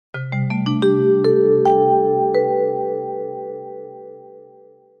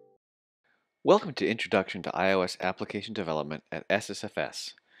Welcome to Introduction to iOS Application Development at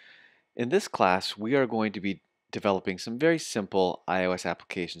SSFS. In this class, we are going to be developing some very simple iOS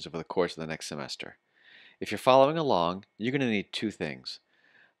applications over the course of the next semester. If you're following along, you're going to need two things.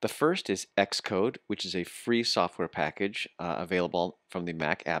 The first is Xcode, which is a free software package available from the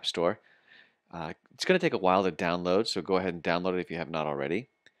Mac App Store. It's going to take a while to download, so go ahead and download it if you have not already.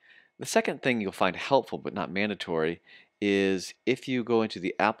 The second thing you'll find helpful but not mandatory is if you go into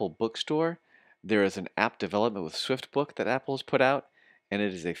the Apple bookstore, there is an app development with Swift book that Apple has put out, and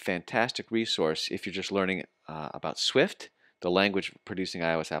it is a fantastic resource if you're just learning about Swift, the language for producing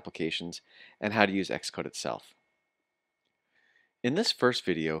iOS applications, and how to use Xcode itself. In this first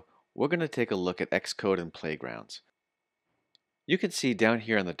video, we're going to take a look at Xcode and Playgrounds. You can see down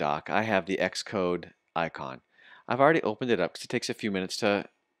here in the dock, I have the Xcode icon. I've already opened it up because it takes a few minutes to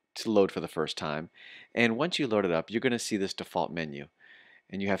load for the first time. And once you load it up, you're going to see this default menu.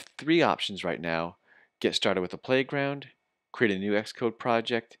 And you have three options right now: get started with a playground, create a new Xcode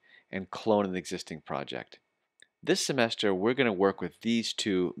project, and clone an existing project. This semester, we're going to work with these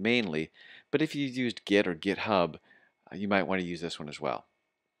two mainly, but if you've used Git or GitHub, you might want to use this one as well.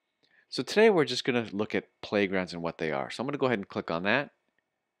 So today we're just going to look at playgrounds and what they are. So I'm going to go ahead and click on that,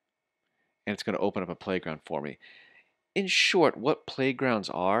 and it's going to open up a playground for me. In short, what playgrounds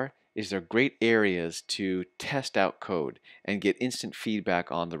are is they're great areas to test out code and get instant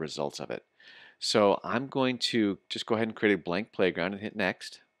feedback on the results of it. So I'm going to just go ahead and create a blank playground and hit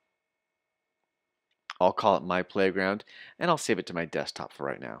next. I'll call it my playground and I'll save it to my desktop for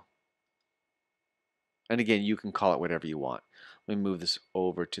right now. And again, you can call it whatever you want. Let me move this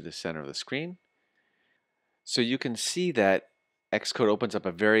over to the center of the screen. So you can see that Xcode opens up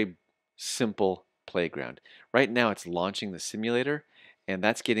a very simple playground. Right now it's launching the simulator, and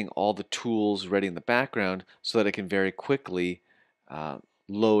that's getting all the tools ready in the background so that it can very quickly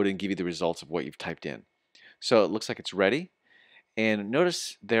load and give you the results of what you've typed in. So it looks like it's ready, and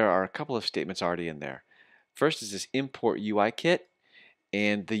notice there are a couple of statements already in there. First is this import UI kit,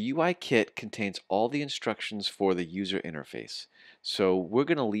 and the UI kit contains all the instructions for the user interface. So we're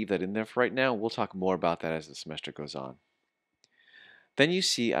going to leave that in there for right now. We'll talk more about that as the semester goes on. Then you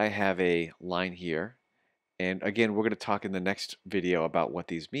see I have a line here, and again we're going to talk in the next video about what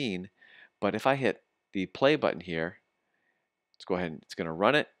these mean, but if I hit the play button here, let's go ahead and it's going to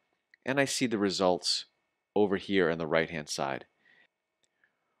run it, and I see the results over here on the right hand side.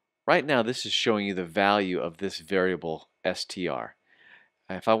 Right now this is showing you the value of this variable str.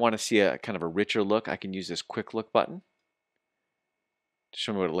 If I want to see a kind of a richer look, I can use this quick look button to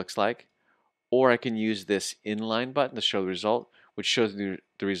show me what it looks like, or I can use this inline button to show the result, which shows the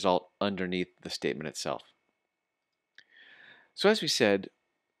result underneath the statement itself. So as we said,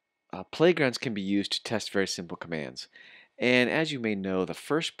 playgrounds can be used to test very simple commands. And as you may know, the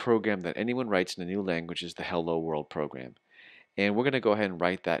first program that anyone writes in a new language is the Hello World program. And we're going to go ahead and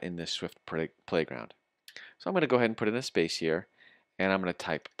write that in this Swift playground. So I'm going to go ahead and put in a space here, and I'm going to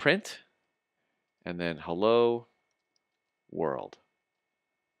type print, and then hello world.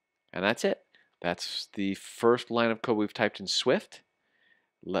 And that's it. That's the first line of code we've typed in Swift.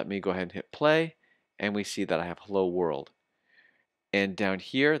 Let me go ahead and hit play, and we see that I have hello world. And down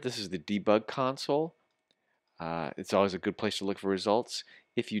here, this is the debug console. It's always a good place to look for results.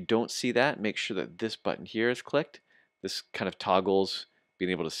 If you don't see that, make sure that this button here is clicked. This kind of toggles being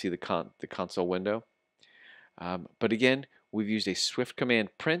able to see the console window. But again, we've used a Swift command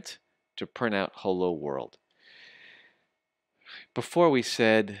print to print out hello world. Before we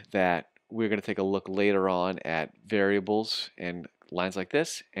said that we're going to take a look later on at variables and lines like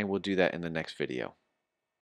this, and we'll do that in the next video.